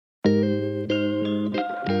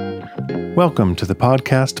Welcome to the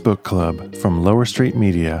Podcast Book Club from Lower Street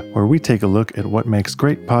Media, where we take a look at what makes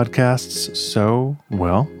great podcasts so,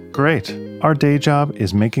 well, great. Our day job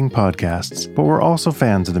is making podcasts, but we're also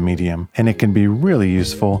fans of the medium, and it can be really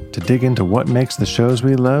useful to dig into what makes the shows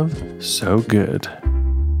we love so good.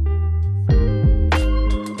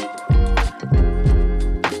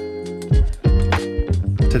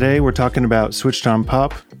 Today we're talking about Switched on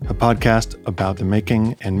Pop, a podcast about the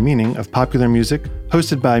making and meaning of popular music,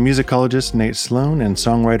 hosted by musicologist Nate Sloan and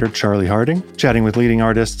songwriter Charlie Harding. Chatting with leading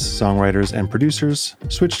artists, songwriters, and producers,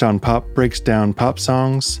 Switched on Pop breaks down pop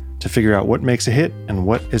songs to figure out what makes a hit and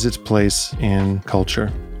what is its place in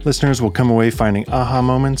culture. Listeners will come away finding aha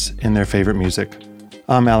moments in their favorite music.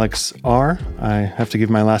 I'm Alex R. I have to give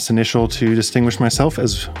my last initial to distinguish myself,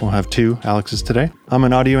 as we'll have two Alexes today. I'm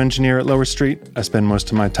an audio engineer at Lower Street. I spend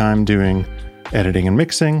most of my time doing editing and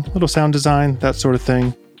mixing, little sound design, that sort of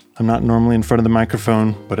thing. I'm not normally in front of the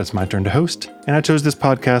microphone, but it's my turn to host, and I chose this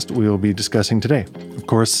podcast we will be discussing today. Of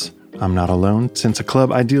course, I'm not alone. Since a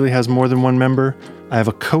club ideally has more than one member, I have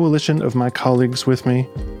a coalition of my colleagues with me.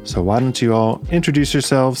 So why don't you all introduce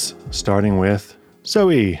yourselves, starting with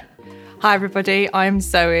Zoe. Hi everybody, I'm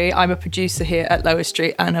Zoe. I'm a producer here at Lower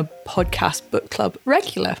Street and a podcast book club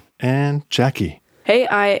regular. And Jackie. Hey,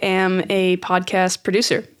 I am a podcast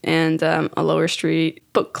producer and a Lower Street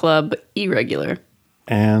book club irregular.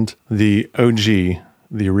 And the OG,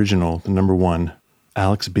 the original, the number one,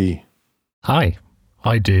 Alex B. Hi,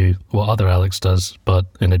 I do what other Alex does, but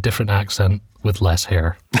in a different accent with less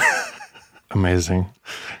hair. Amazing.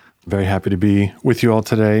 Very happy to be with you all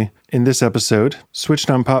today. In this episode,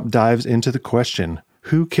 Switched on Pop dives into the question,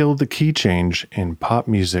 who killed the key change in pop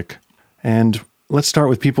music? And let's start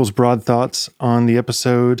with people's broad thoughts on the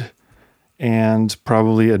episode and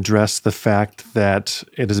probably address the fact that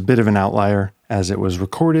it is a bit of an outlier as it was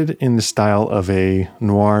recorded in the style of a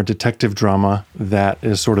noir detective drama that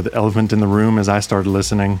is sort of the elephant in the room as I started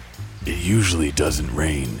listening. It usually doesn't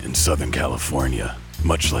rain in Southern California,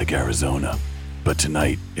 much like Arizona. But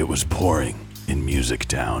tonight, it was pouring in Music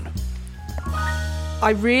Town. I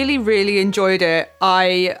really enjoyed it.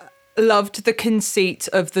 I loved the conceit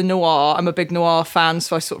of the noir. I'm a big noir fan,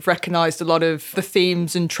 so I sort of recognised a lot of the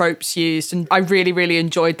themes and tropes used, and I really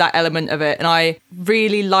enjoyed that element of it. And I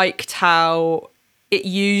really liked how it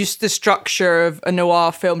used the structure of a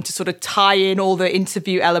noir film to sort of tie in all the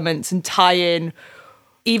interview elements and tie in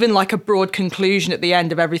even like a broad conclusion at the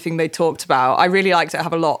end of everything they talked about. I really liked it. I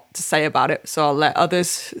have a lot to say about it, so I'll let others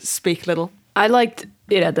speak a little. I liked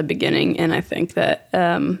it at the beginning, and I think that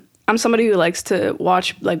I'm somebody who likes to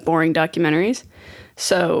watch like boring documentaries.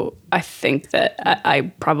 So I think that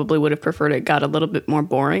I probably would have preferred it got a little bit more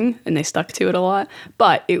boring, and they stuck to it a lot.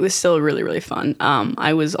 But it was still really fun.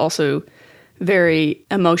 I was also very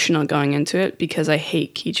emotional going into it because I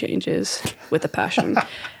hate key changes with a passion.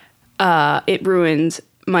 It ruined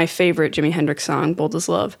my favorite Jimi Hendrix song, Bold as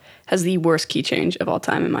Love, has the worst key change of all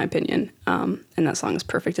time, in my opinion. And that song is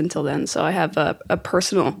perfect until then. So I have a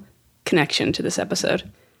personal connection to this episode.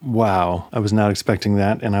 Wow. I was not expecting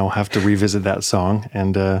that, and I will have to revisit that song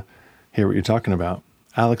and hear what you're talking about.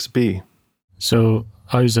 Alex B. So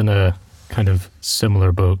I was in a kind of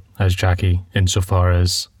similar boat as Jackie, insofar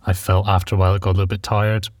as I felt after a while it got a little bit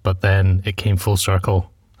tired, but then it came full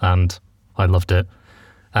circle, and I loved it.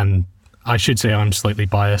 And I should say I'm slightly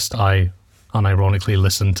biased. I unironically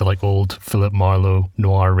listen to like old Philip Marlowe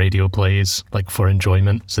noir radio plays like for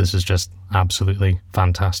enjoyment. So this is just absolutely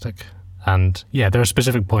fantastic. And yeah, there are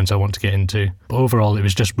specific points I want to get into. But overall, it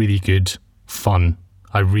was just really good fun.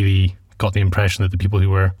 I really got the impression that the people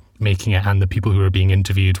who were making it and the people who were being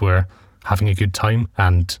interviewed were having a good time.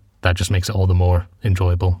 And that just makes it all the more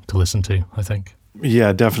enjoyable to listen to, I think.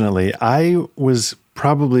 Yeah, definitely. I was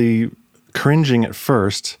probably cringing at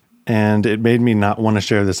first, and it made me not want to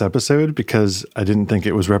share this episode because I didn't think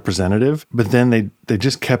it was representative. But then they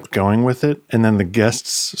just kept going with it, and then the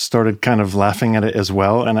guests started kind of laughing at it as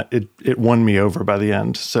well, and it won me over by the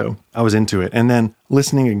end. So I was into it. And then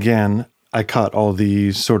listening again, I caught all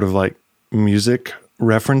the sort of like music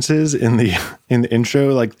references in the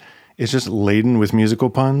intro. Like it's just laden with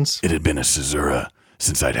musical puns. It had been a caesura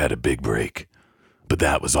since I'd had a big break, but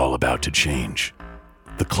that was all about to change.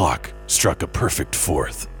 The clock struck a perfect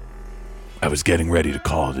fourth. I was getting ready to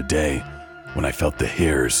call it a day when I felt the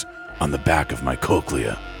hairs on the back of my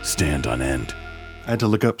cochlea stand on end. I had to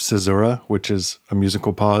look up caesura, which is a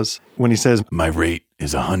musical pause. When he says, my rate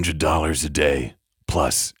is $100 a day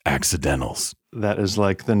plus accidentals. That is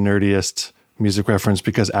like the nerdiest music reference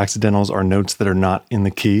because accidentals are notes that are not in the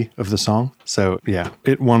key of the song. So yeah,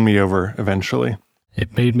 it won me over eventually.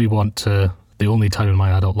 It made me want to the only time in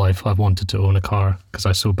my adult life I've wanted to own a car, because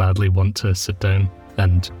I so badly want to sit down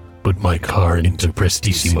and put my car into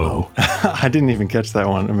prestissimo. I didn't even catch that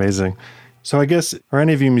one. Amazing. So I guess, are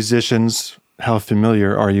any of you musicians, how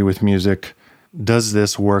familiar are you with music? Does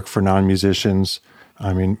this work for non-musicians?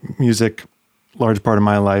 I mean, music, large part of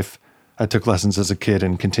my life. I took lessons as a kid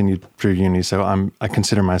and continued through uni, so I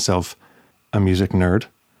consider myself a music nerd.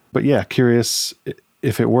 But yeah, curious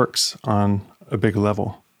if it works on a big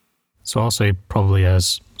level. So I'll say, probably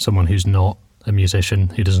as someone who's not a musician,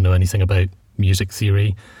 who doesn't know anything about music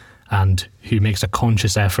theory, and who makes a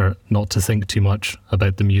conscious effort not to think too much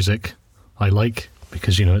about the music I like,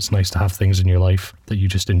 because, you know, it's nice to have things in your life that you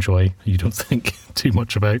just enjoy, you don't think too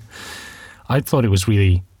much about. I thought it was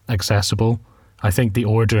really accessible. I think the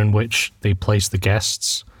order in which they place the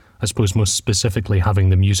guests, I suppose most specifically having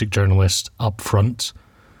the music journalist up front,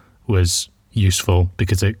 was useful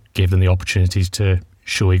because it gave them the opportunities to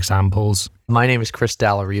show examples. My name is Chris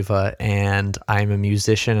Dallariva, and I'm a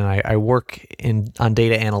musician, and I work on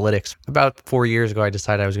data analytics. About 4 years ago, I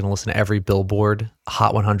decided I was going to listen to every Billboard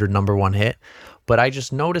Hot 100 number one hit. But I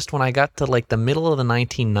just noticed when I got to like the middle of the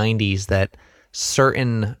 1990s that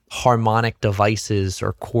certain harmonic devices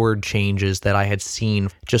or chord changes that I had seen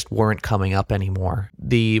just weren't coming up anymore.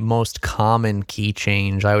 The most common key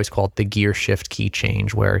change, I always call it the gear shift key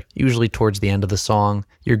change, where usually towards the end of the song,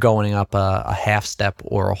 you're going up a half step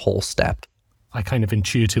or a whole step. I kind of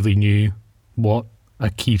intuitively knew what a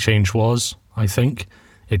key change was, I think.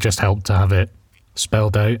 It just helped to have it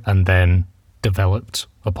spelled out and then developed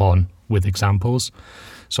upon with examples.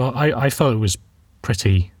 So I felt it was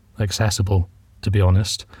pretty accessible, to be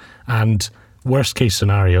honest. And worst case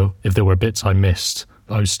scenario, if there were bits I missed,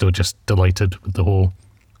 I was still just delighted with the whole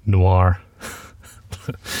noir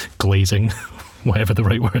glazing, whatever the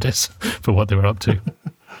right word is, for what they were up to.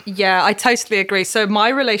 Yeah, I totally agree. So my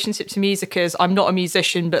relationship to music is, I'm not a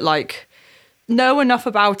musician, but like know enough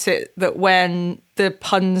about it that when the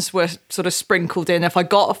puns were sort of sprinkled in, if I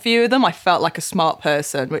got a few of them, I felt like a smart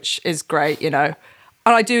person, which is great, you know.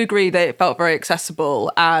 And I do agree that it felt very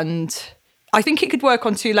accessible, and I think it could work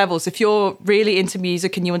on two levels. If you're really into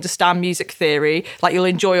music and you understand music theory, like you'll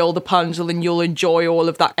enjoy all the puns and you'll enjoy all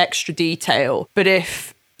of that extra detail. But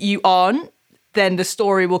if you aren't, then the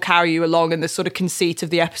story will carry you along, and the sort of conceit of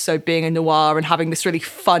the episode being a noir and having this really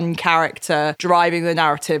fun character driving the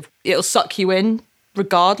narrative, it'll suck you in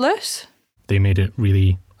regardless. They made it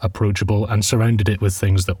really approachable and surrounded it with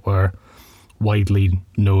things that were widely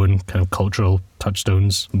known, kind of cultural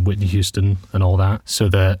touchstones, Whitney Houston and all that, so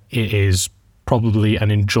that it is probably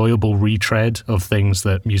an enjoyable retread of things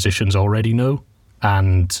that musicians already know,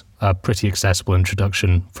 and a pretty accessible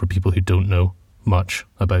introduction for people who don't know much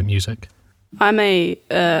about music. I'm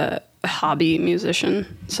a hobby musician,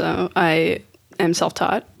 so I am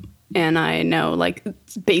self-taught, and I know like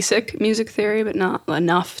basic music theory, but not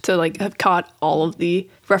enough to like have caught all of the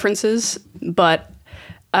references. But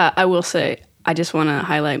I will say, I just want to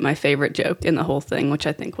highlight my favorite joke in the whole thing, which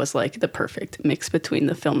I think was like the perfect mix between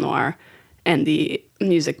the film noir and the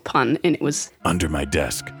music pun, and it was, Under my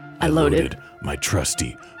desk, I loaded my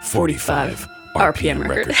trusty 45 RPM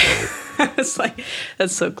record. It's like,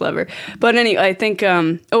 that's so clever. But anyway, I think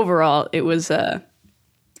overall it was,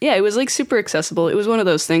 it was like super accessible. It was one of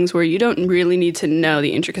those things where you don't really need to know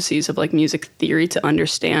the intricacies of like music theory to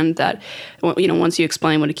understand that, you know, once you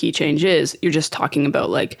explain what a key change is, you're just talking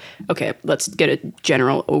about like, okay, let's get a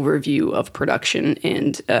general overview of production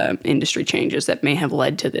and industry changes that may have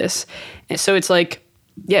led to this. And so it's like,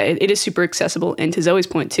 yeah, it is super accessible. And to Zoe's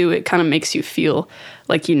point too, it kind of makes you feel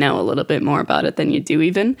like you know a little bit more about it than you do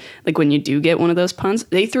even. Like when you do get one of those puns,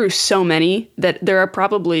 they threw so many that there are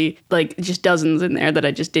probably like just dozens in there that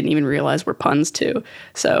I just didn't even realize were puns too.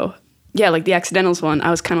 So yeah, like the accidentals one,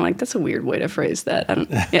 I was kind of like, that's a weird way to phrase that. I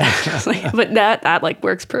don't, yeah, like, but that like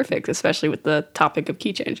works perfect, especially with the topic of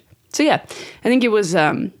key change. So yeah, I think it was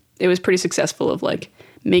pretty successful of like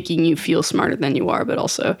making you feel smarter than you are, but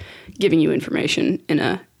also giving you information in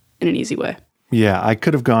an easy way. Yeah, I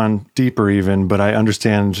could have gone deeper even, but I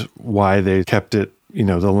understand why they kept it, you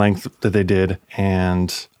know, the length that they did.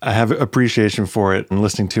 And I have appreciation for it and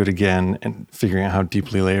listening to it again and figuring out how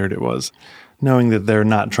deeply layered it was. Knowing that they're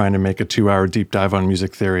not trying to make a 2-hour deep dive on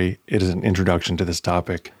music theory, it is an introduction to this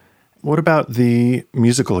topic. What about the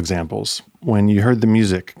musical examples? When you heard the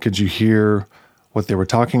music, could you hear what they were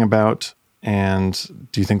talking about? And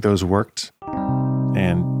do you think those worked?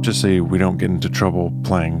 And just so we don't get into trouble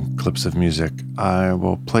playing clips of music, I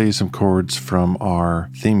will play you some chords from our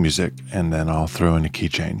theme music, and then I'll throw in a key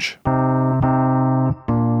change.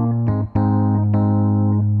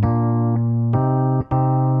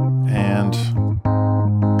 And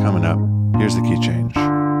coming up, here's the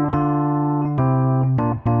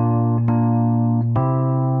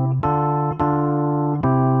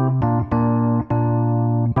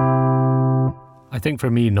think for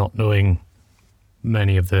me, not knowing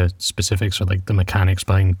many of the specifics or like the mechanics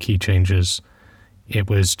behind key changes, it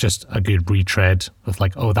was just a good retread of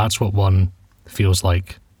like, oh, that's what one feels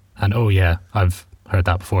like. And oh yeah, I've heard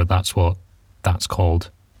that before. That's what that's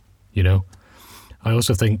called, you know? I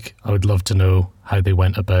also think I would love to know how they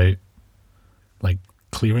went about like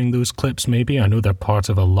clearing those clips maybe. I know they're part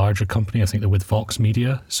of a larger company. I think they're with Vox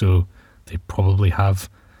Media, so they probably have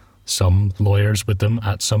some lawyers with them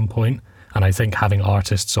at some point. And I think having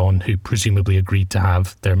artists on who presumably agreed to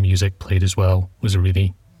have their music played as well was a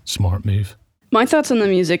really smart move. My thoughts on the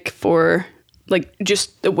music for like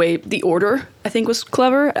just the way the order I think was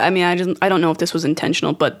clever. I mean, I don't know if this was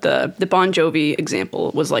intentional, but the Bon Jovi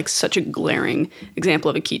example was like such a glaring example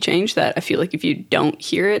of a key change that I feel like if you don't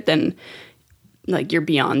hear it, then like you're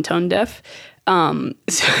beyond tone deaf.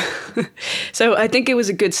 So I think it was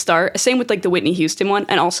a good start. Same with like the Whitney Houston one.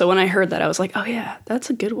 And also when I heard that, I was like, oh yeah, that's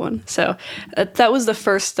a good one. So that was the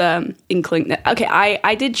first inkling that, okay,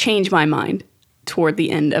 I did change my mind toward the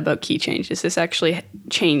end about key changes. This actually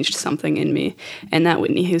changed something in me. And that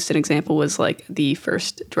Whitney Houston example was like the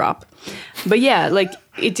first drop. But yeah, like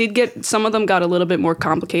it did get, some of them got a little bit more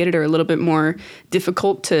complicated or a little bit more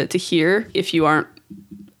difficult to hear if you aren't,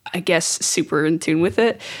 I guess, super in tune with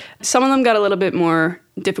it. Some of them got a little bit more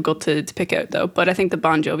difficult to pick out though. But I think the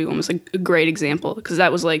Bon Jovi one was a great example because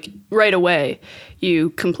that was like right away, you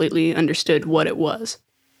completely understood what it was.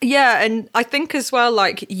 Yeah, and I think as well,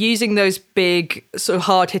 like using those big sort of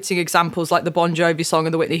hard-hitting examples like the Bon Jovi song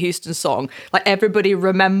and the Whitney Houston song, like everybody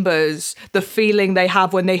remembers the feeling they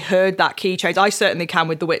have when they heard that key change. I certainly can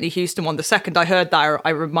with the Whitney Houston one. The second I heard that, it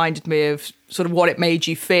reminded me of sort of what it made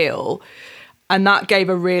you feel. And that gave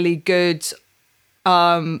a really good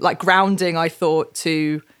like grounding, I thought,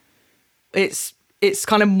 to it's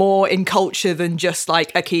kind of more in culture than just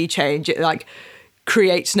like a key change. It like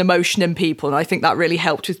creates an emotion in people. And I think that really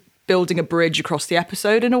helped with building a bridge across the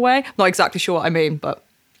episode in a way. Not exactly sure what I mean, but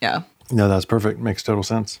yeah. No, that's perfect. Makes total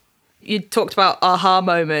sense. You talked about aha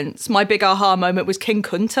moments. My big aha moment was King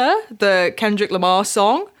Kunta, the Kendrick Lamar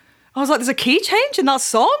song. I was like, there's a key change in that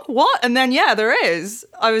song? What? And then, yeah, there is.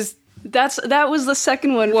 That was the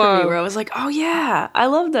second one for me where I was like, oh yeah, I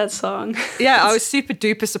love that song. Yeah, I was super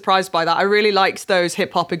duper surprised by that. I really liked those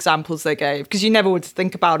hip hop examples they gave because you never would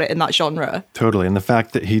think about it in that genre. Totally. And the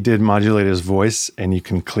fact that he did modulate his voice and you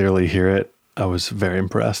can clearly hear it, I was very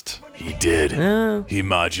impressed. He did. He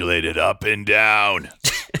modulated up and down.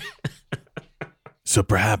 So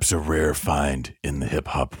perhaps a rare find in the hip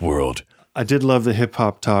hop world. I did love the hip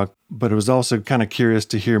hop talk, but it was also kind of curious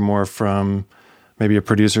to hear more from maybe a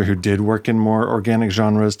producer who did work in more organic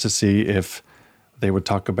genres to see if they would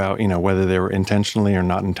talk about, you know, whether they were intentionally or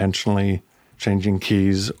not intentionally changing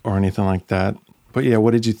keys or anything like that. But yeah,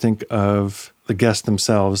 what did you think of the guests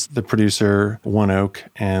themselves, the producer, One Oak,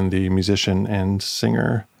 and the musician and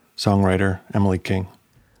singer, songwriter, Emily King?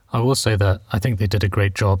 I will say that I think they did a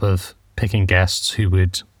great job of picking guests who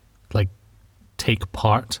would like take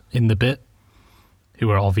part in the bit, who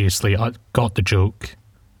were obviously got the joke,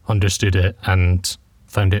 understood it, and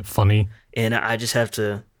found it funny. And I just have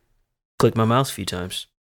to click my mouse a few times.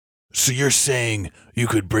 So you're saying you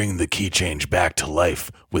could bring the key change back to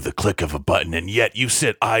life with a click of a button, and yet you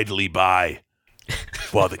sit idly by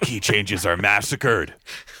while the key changes are massacred?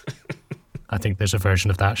 I think there's a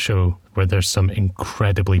version of that show where there's some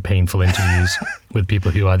incredibly painful interviews with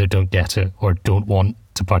people who either don't get it or don't want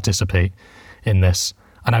to participate in this.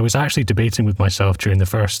 And I was actually debating with myself during the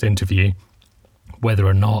first interview whether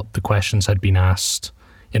or not the questions had been asked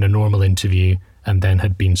in a normal interview and then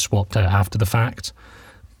had been swapped out after the fact.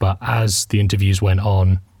 But as the interviews went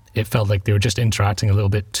on, it felt like they were just interacting a little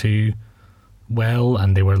bit too well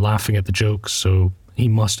and they were laughing at the jokes. So he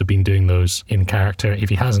must have been doing those in character. If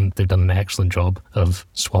he hasn't, they've done an excellent job of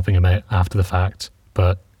swapping him out after the fact.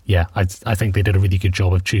 But yeah, I think they did a really good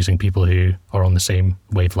job of choosing people who are on the same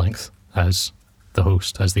wavelength as the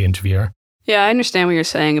host, as the interviewer. Yeah, I understand what you're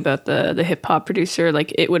saying about the hip hop producer.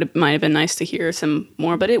 Like might have been nice to hear some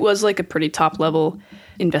more, but it was like a pretty top level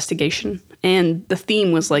investigation. And the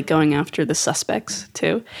theme was like going after the suspects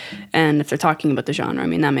too. And if they're talking about the genre, I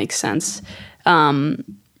mean, that makes sense.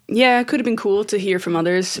 Yeah, it could have been cool to hear from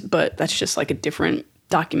others, but that's just like a different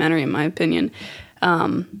documentary in my opinion.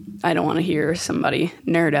 I don't want to hear somebody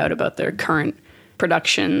nerd out about their current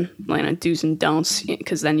production, like do's and don'ts,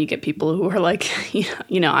 because then you get people who are like,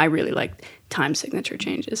 I really like time signature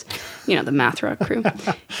changes, the math rock crew.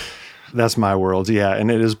 That's my world, yeah,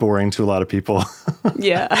 and it is boring to a lot of people.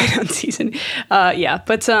 Yeah, I don't season.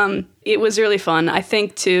 But it was really fun. I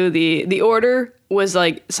think too the order was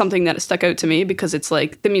like something that stuck out to me because it's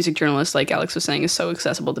like the music journalist, like Alex was saying, is so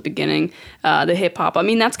accessible at the beginning. The hip hop, I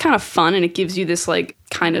mean, that's kind of fun, and it gives you this like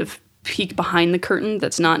kind of peek behind the curtain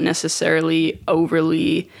that's not necessarily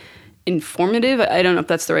overly informative. I don't know if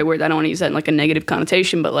that's the right word. I don't want to use that in like a negative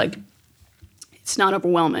connotation, but like it's not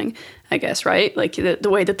overwhelming, I guess, right? Like the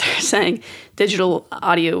way that they're saying digital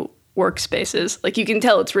audio workspaces, like you can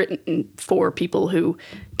tell it's written for people who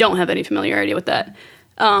don't have any familiarity with that.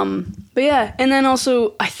 But yeah, and then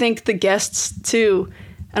also I think the guests too,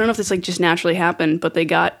 I don't know if this like just naturally happened, but they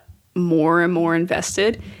got more and more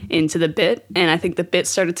invested into the bit, and I think the bit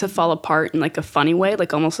started to fall apart in like a funny way,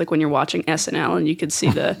 like almost like when you're watching SNL and you could see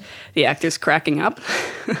the actors cracking up.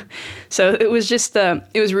 So it was just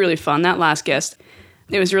it was really fun. That last guest,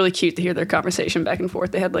 it was really cute to hear their conversation back and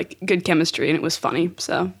forth. They had like good chemistry and it was funny,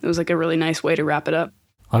 so it was like a really nice way to wrap it up.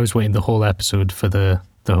 I was waiting the whole episode for the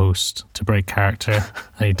host to break character,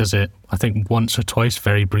 and he does it I think once or twice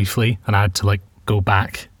very briefly, and I had to like go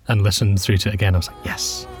back and listen through to it again. I was like,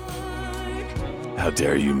 yes. How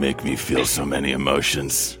dare you make me feel so many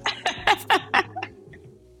emotions?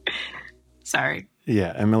 Sorry.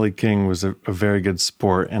 Yeah, Emily King was a very good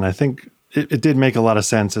sport, and I think it did make a lot of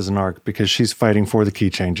sense as an arc because she's fighting for the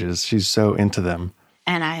key changes. She's so into them.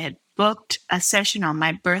 And I had booked a session on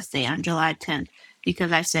my birthday on July 10th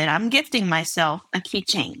because I said, I'm gifting myself a key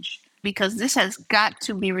change because this has got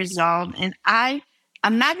to be resolved, and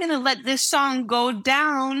I'm not going to let this song go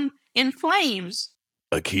down in flames.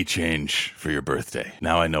 A key change for your birthday.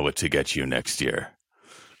 Now I know what to get you next year.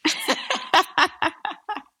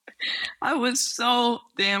 I was so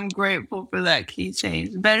damn grateful for that key change.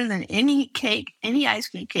 Better than any cake, any ice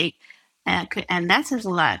cream cake. And that says a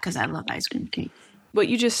lot because I love ice cream cake. What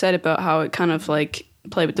you just said about how it kind of like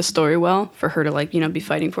played with the story well for her to like, be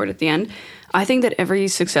fighting for it at the end. I think that every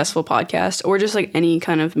successful podcast or just like any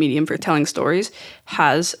kind of medium for telling stories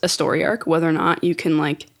has a story arc, whether or not you can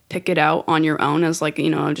like pick it out on your own as like,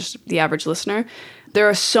 just the average listener. There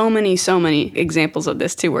are so many examples of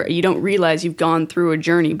this too, where you don't realize you've gone through a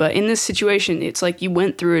journey. But in this situation, it's like you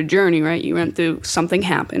went through a journey, right? You went through something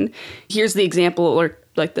happened. Here's the example or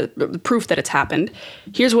like the proof that it's happened.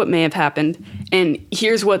 Here's what may have happened. And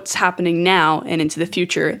here's what's happening now and into the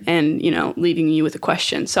future and, leaving you with a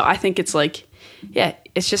question. So I think it's like, yeah,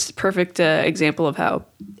 it's just a perfect example of how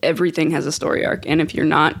everything has a story arc. And if you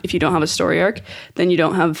don't have a story arc, then you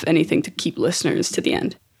don't have anything to keep listeners to the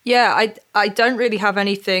end. Yeah, I don't really have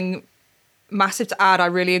anything massive to add. I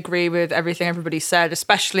really agree with everything everybody said,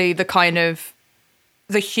 especially the kind of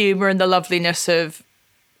the humor and the loveliness of,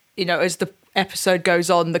 as the episode goes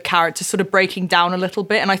on, the character sort of breaking down a little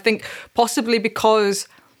bit. And I think possibly because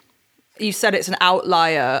you said it's an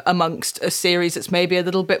outlier amongst a series that's maybe a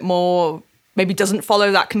little bit more, maybe doesn't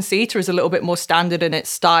follow that conceit or is a little bit more standard in its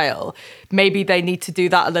style. Maybe they need to do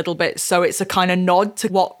that a little bit. So it's a kind of nod to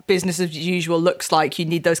what business as usual looks like. You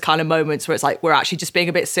need those kind of moments where it's like, we're actually just being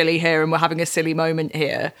a bit silly here and we're having a silly moment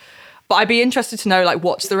here. But I'd be interested to know, like,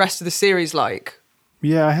 what's the rest of the series like?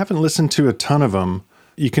 Yeah, I haven't listened to a ton of them.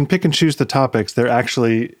 You can pick and choose the topics. There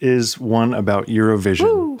actually is one about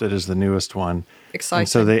Eurovision that is the newest one. Exciting. And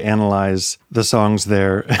so they analyze the songs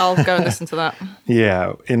there. I'll go and listen to that.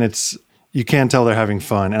 Yeah, and you can tell they're having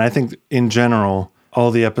fun. And I think in general,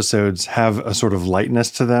 all the episodes have a sort of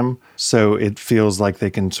lightness to them. So it feels like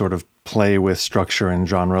they can sort of play with structure and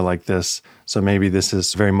genre like this. So maybe this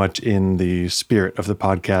is very much in the spirit of the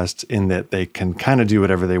podcast in that they can kind of do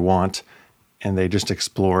whatever they want and they just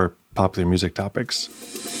explore popular music topics.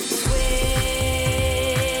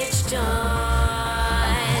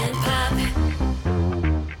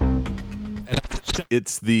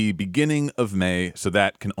 It's the beginning of May, so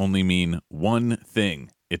that can only mean one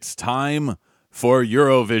thing. It's time for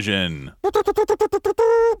Eurovision.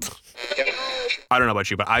 I don't know about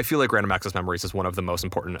you, but I feel like Random Access Memories is one of the most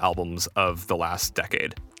important albums of the last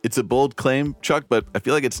decade. It's a bold claim, Chuck, but I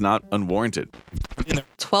feel like it's not unwarranted.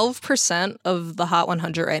 12% of the Hot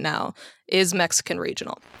 100 right now is Mexican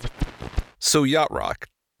regional. So yacht rock.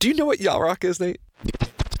 Do you know what yacht rock is, Nate?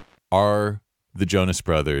 Are the Jonas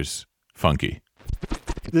Brothers funky?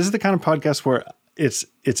 This is the kind of podcast where it's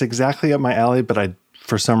exactly up my alley, but I,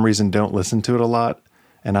 for some reason, don't listen to it a lot.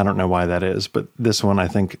 And I don't know why that is. But this one, I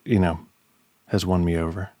think, has won me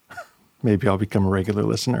over. Maybe I'll become a regular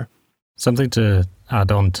listener. Something to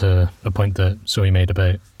add on to a point that Zoe made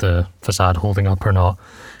about the facade holding up or not.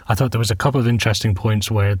 I thought there was a couple of interesting points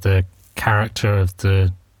where the character of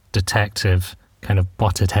the detective kind of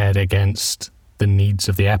butted head against the needs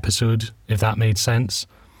of the episode, if that made sense.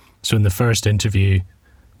 So in the first interview,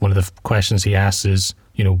 one of the questions he asks is,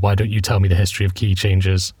 why don't you tell me the history of key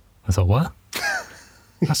changes? I thought, what?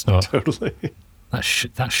 That's not totally.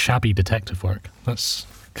 That's shabby detective work. That's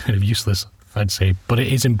kind of useless, I'd say. But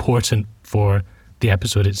it is important for the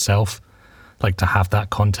episode itself, like to have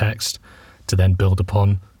that context to then build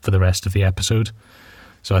upon for the rest of the episode.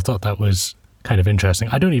 So I thought that was kind of interesting.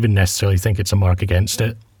 I don't even necessarily think it's a mark against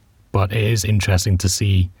it, but it is interesting to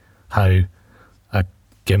see how a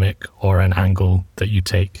gimmick or an angle that you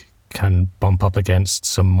take can bump up against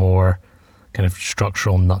some more kind of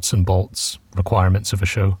structural nuts and bolts requirements of a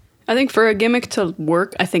show. I think for a gimmick to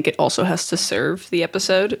work, I think it also has to serve the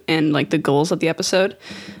episode and like the goals of the episode.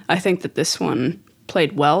 I think that this one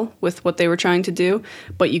played well with what they were trying to do,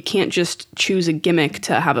 but you can't just choose a gimmick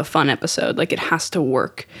to have a fun episode. Like, it has to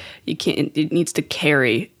work. It needs to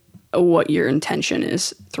carry what your intention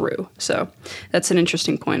is through. So that's an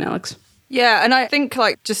interesting point, Alex. Yeah, and I think,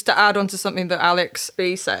 like, just to add on to something that Alex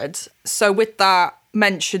B said, so with that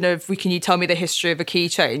mention of, can you tell me the history of a key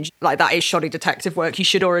change? Like, that is shoddy detective work. You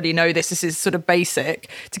should already know this. This is sort of basic.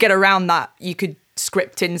 To get around that, you could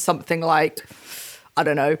script in something like, I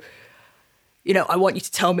don't know, I want you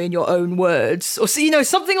to tell me in your own words, or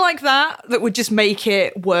something like that would just make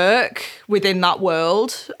it work within that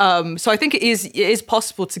world. So I think it is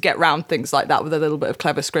possible to get around things like that with a little bit of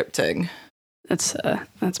clever scripting.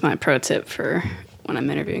 That's my pro tip for when I'm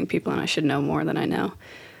interviewing people and I should know more than I know.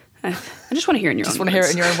 I just want to hear it in your own words. Just want to hear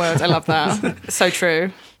it in your own words. I love that. So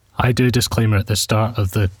true. I do a disclaimer at the start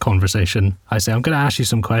of the conversation. I say, I'm going to ask you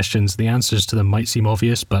some questions. The answers to them might seem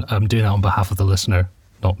obvious, but I'm doing that on behalf of the listener,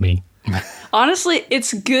 not me. Honestly,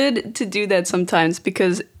 it's good to do that sometimes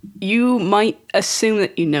because you might assume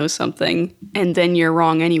that you know something and then you're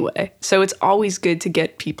wrong anyway. So it's always good to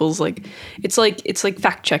get people's it's like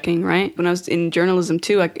fact checking, right? When I was in journalism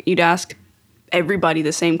too, you'd ask everybody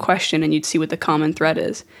the same question and you'd see what the common thread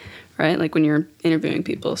is, right? Like when you're interviewing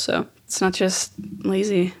people. So it's not just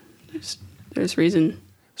lazy. There's reason.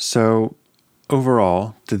 So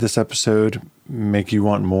overall, did this episode make you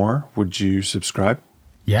want more? Would you subscribe?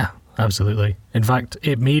 Yeah. Absolutely. In fact,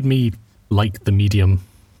 it made me like the medium,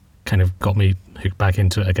 kind of got me hooked back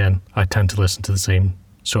into it again. I tend to listen to the same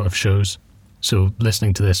sort of shows. So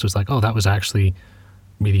listening to this was like, oh, that was actually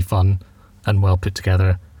really fun and well put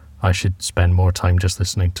together. I should spend more time just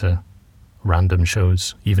listening to random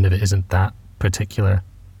shows, even if it isn't that particular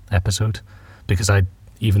episode. Because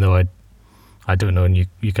even though I don't know, and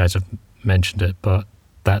you guys have mentioned it, but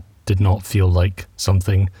that did not feel like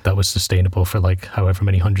something that was sustainable for like however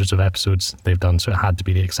many hundreds of episodes they've done. So it had to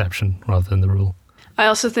be the exception rather than the rule. I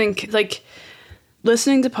also think like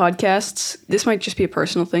listening to podcasts, this might just be a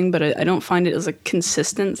personal thing, but I don't find it as a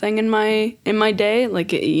consistent thing in my day.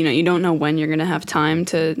 Like, you don't know when you're going to have time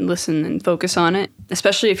to listen and focus on it,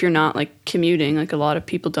 especially if you're not like commuting. Like a lot of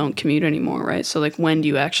people don't commute anymore, right? So like when do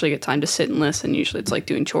you actually get time to sit and listen? Usually it's like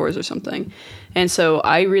doing chores or something. And so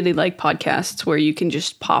I really like podcasts where you can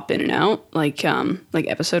just pop in and out, like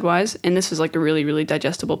episode wise. And this is like a really, really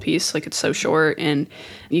digestible piece. Like it's so short and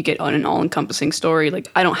you get on an all encompassing story. Like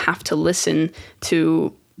I don't have to listen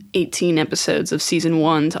to 18 episodes of season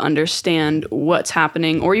 1 to understand what's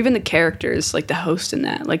happening or even the characters, like the host in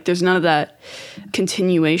that. Like there's none of that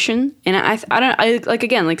continuation. And I like,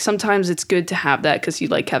 again, like sometimes it's good to have that because you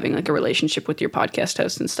like having like a relationship with your podcast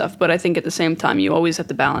host and stuff. But I think at the same time, you always have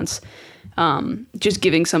to balance just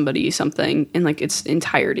giving somebody something in like its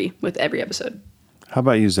entirety with every episode. How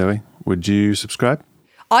about you, Zoe? Would you subscribe?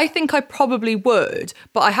 I think I probably would,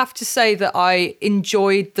 but I have to say that I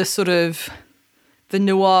enjoyed the sort of the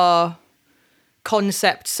noir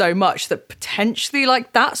concept so much that potentially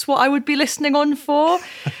like that's what I would be listening on for.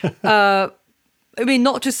 I mean,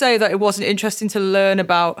 not to say that it wasn't interesting to learn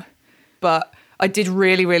about, but I did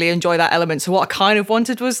really, really enjoy that element. So what I kind of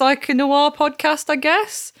wanted was like a noir podcast, I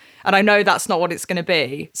guess. And I know that's not what it's going to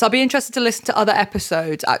be. So I'd be interested to listen to other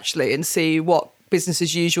episodes actually and see what business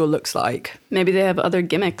as usual looks like. Maybe they have other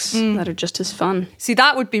gimmicks that are just as fun. See,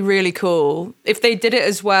 that would be really cool. If they did it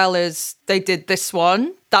as well as they did this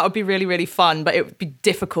one, that would be really, really fun. But it would be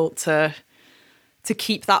difficult to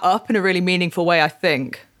keep that up in a really meaningful way, I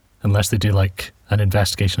think. Unless they do like an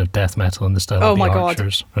investigation of death metal in the style of the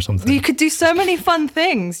Archers or something. You could do so many fun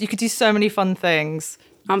things.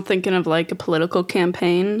 I'm thinking of like a political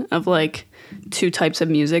campaign of like 2 types of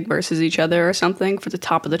music versus each other or something for the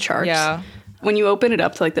top of the charts. Yeah. When you open it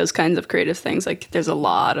up to like those kinds of creative things, like there's a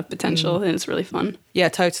lot of potential and it's really fun. Yeah,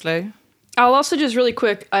 totally. I'll also just really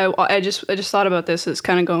quick, I just thought about this. It's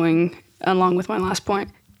kind of going along with my last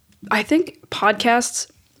point. I think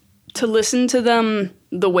podcasts, to listen to them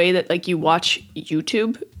the way that like you watch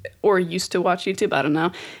YouTube or used to watch YouTube, I don't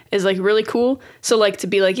know, is like really cool. So like to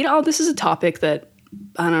be like, you know, oh, this is a topic that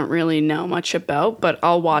I don't really know much about, but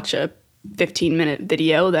I'll watch a 15-minute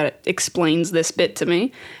video that explains this bit to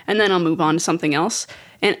me, and then I'll move on to something else.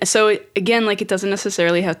 And so again, like it doesn't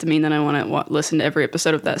necessarily have to mean that I want to listen to every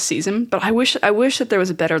episode of that season, but I wish that there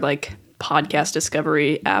was a better like podcast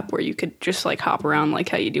discovery app where you could just like hop around like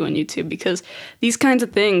how you do on YouTube, because these kinds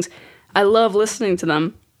of things, I love listening to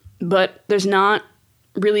them, but there's not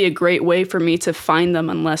really a great way for me to find them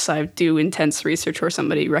unless I do intense research or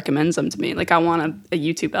somebody recommends them to me. Like I want a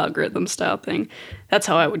YouTube algorithm style thing. That's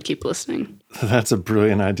how I would keep listening. That's a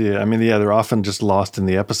brilliant idea. I mean, yeah, they're often just lost in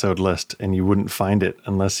the episode list and you wouldn't find it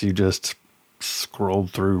unless you just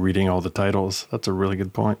scrolled through reading all the titles. That's a really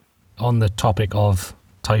good point. On the topic of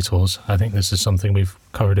titles, I think this is something we've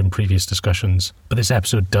covered in previous discussions, but this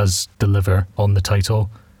episode does deliver on the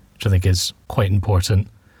title, which I think is quite important.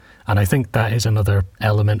 And I think that is another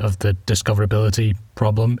element of the discoverability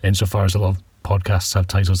problem, insofar as a lot of podcasts have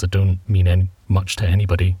titles that don't mean much to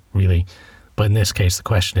anybody, really. But in this case, the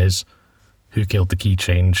question is, who killed the key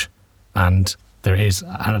change? And there is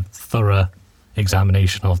a thorough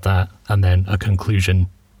examination of that, and then a conclusion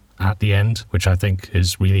at the end, which I think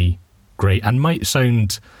is really great and might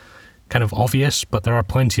sound kind of obvious, but there are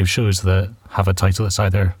plenty of shows that have a title that's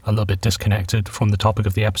either a little bit disconnected from the topic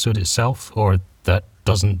of the episode itself, or that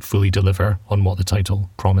doesn't fully deliver on what the title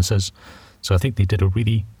promises. So I think they did a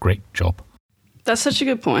really great job. That's such a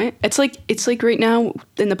good point. It's like right now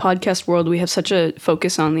in the podcast world, we have such a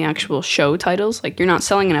focus on the actual show titles. Like you're not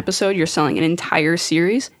selling an episode, you're selling an entire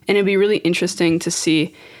series. And it'd be really interesting to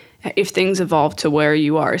see if things evolve to where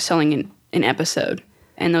you are selling an episode.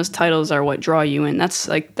 And those titles are what draw you in. That's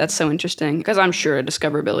so interesting, because I'm sure a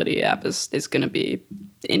discoverability app is going to be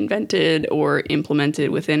invented or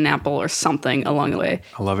implemented within Apple or something along the way.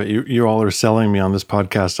 I love it. You all are selling me on this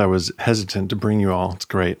podcast. I was hesitant to bring you all. It's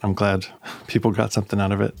great. I'm glad people got something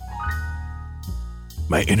out of it.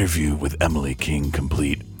 My interview with Emily King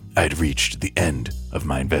complete, I'd reached the end of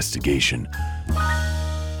my investigation.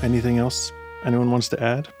 Anything else anyone wants to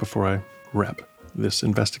add before I wrap this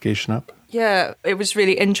investigation up? Yeah, it was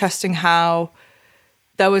really interesting how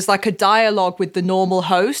there was like a dialogue with the normal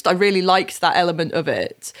host. I really liked that element of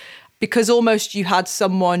it, because almost you had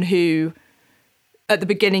someone who at the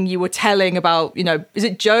beginning you were telling about, you know, is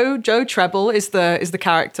it Joe? Joe Treble is the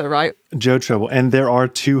character, right? Joe Treble. And there are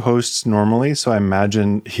two hosts normally, so I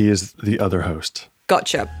imagine he is the other host.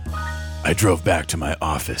 Gotcha. I drove back to my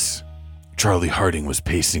office. Charlie Harding was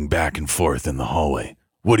pacing back and forth in the hallway.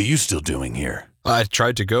 What are you still doing here? I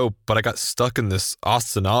tried to go, but I got stuck in this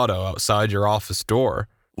ostinato outside your office door.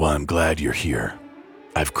 Well, I'm glad you're here.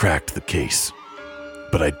 I've cracked the case,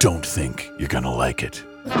 but I don't think you're gonna like it.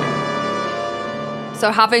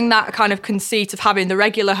 So having that kind of conceit of having the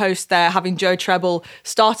regular host there, having Joe Treble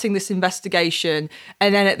starting this investigation,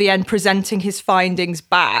 and then at the end presenting his findings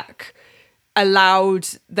back, allowed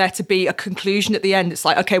there to be a conclusion at the end. It's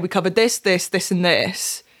like, okay, we covered this, and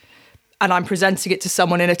this. And I'm presenting it to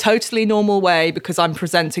someone in a totally normal way because I'm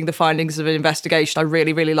presenting the findings of an investigation. I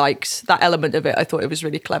really, really liked that element of it. I thought it was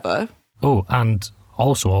really clever. Oh, and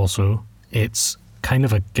also, it's kind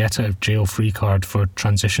of a get-out-of-jail-free card for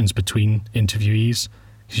transitions between interviewees.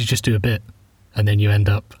 You just do a bit, and then you end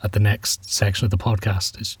up at the next section of the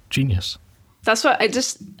podcast. It's genius. That's what it's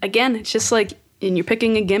just like, and you're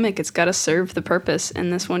picking a gimmick, it's got to serve the purpose.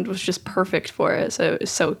 And this one was just perfect for it. So it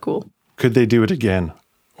was so cool. Could they do it again?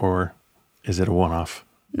 Or is it a one-off?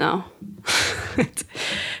 No.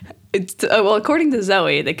 Well, according to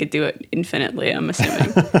Zoe, they could do it infinitely, I'm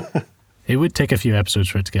assuming. It would take a few episodes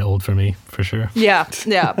for it to get old for me, for sure. Yeah.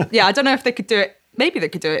 I don't know if they could do it. Maybe they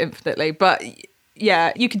could do it infinitely, but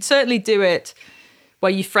yeah, you could certainly do it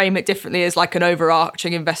where you frame it differently as like an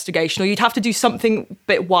overarching investigation, or you'd have to do something a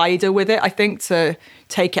bit wider with it, I think, to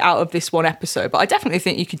take it out of this one episode. But I definitely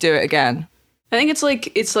think you could do it again. I think it's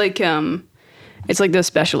like those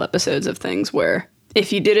special episodes of things where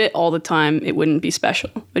if you did it all the time, it wouldn't be special.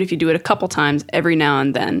 But if you do it a couple times every now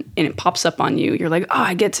and then, and it pops up on you, you're like, oh,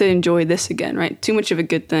 I get to enjoy this again, right? Too much of a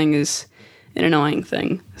good thing is an annoying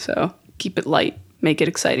thing. So keep it light, make it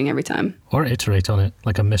exciting every time. Or iterate on it,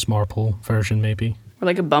 like a Miss Marple version, maybe. Or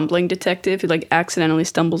like a bumbling detective who like accidentally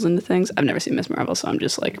stumbles into things. I've never seen Miss Marvel, so I'm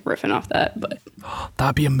just like riffing off that. But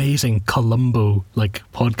that'd be amazing. Columbo, like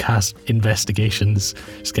podcast investigations.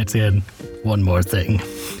 Just get to the end. One more thing.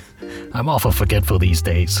 I'm awful forgetful these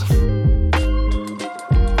days.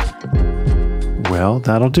 Well,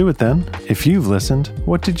 that'll do it then. If you've listened,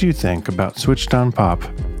 what did you think about Switched on Pop?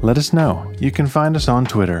 Let us know. You can find us on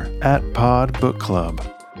Twitter @PodBookClub.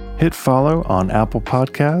 Hit follow on Apple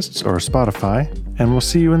Podcasts or Spotify, and we'll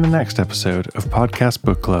see you in the next episode of Podcast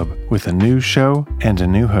Book Club with a new show and a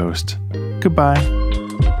new host. Goodbye.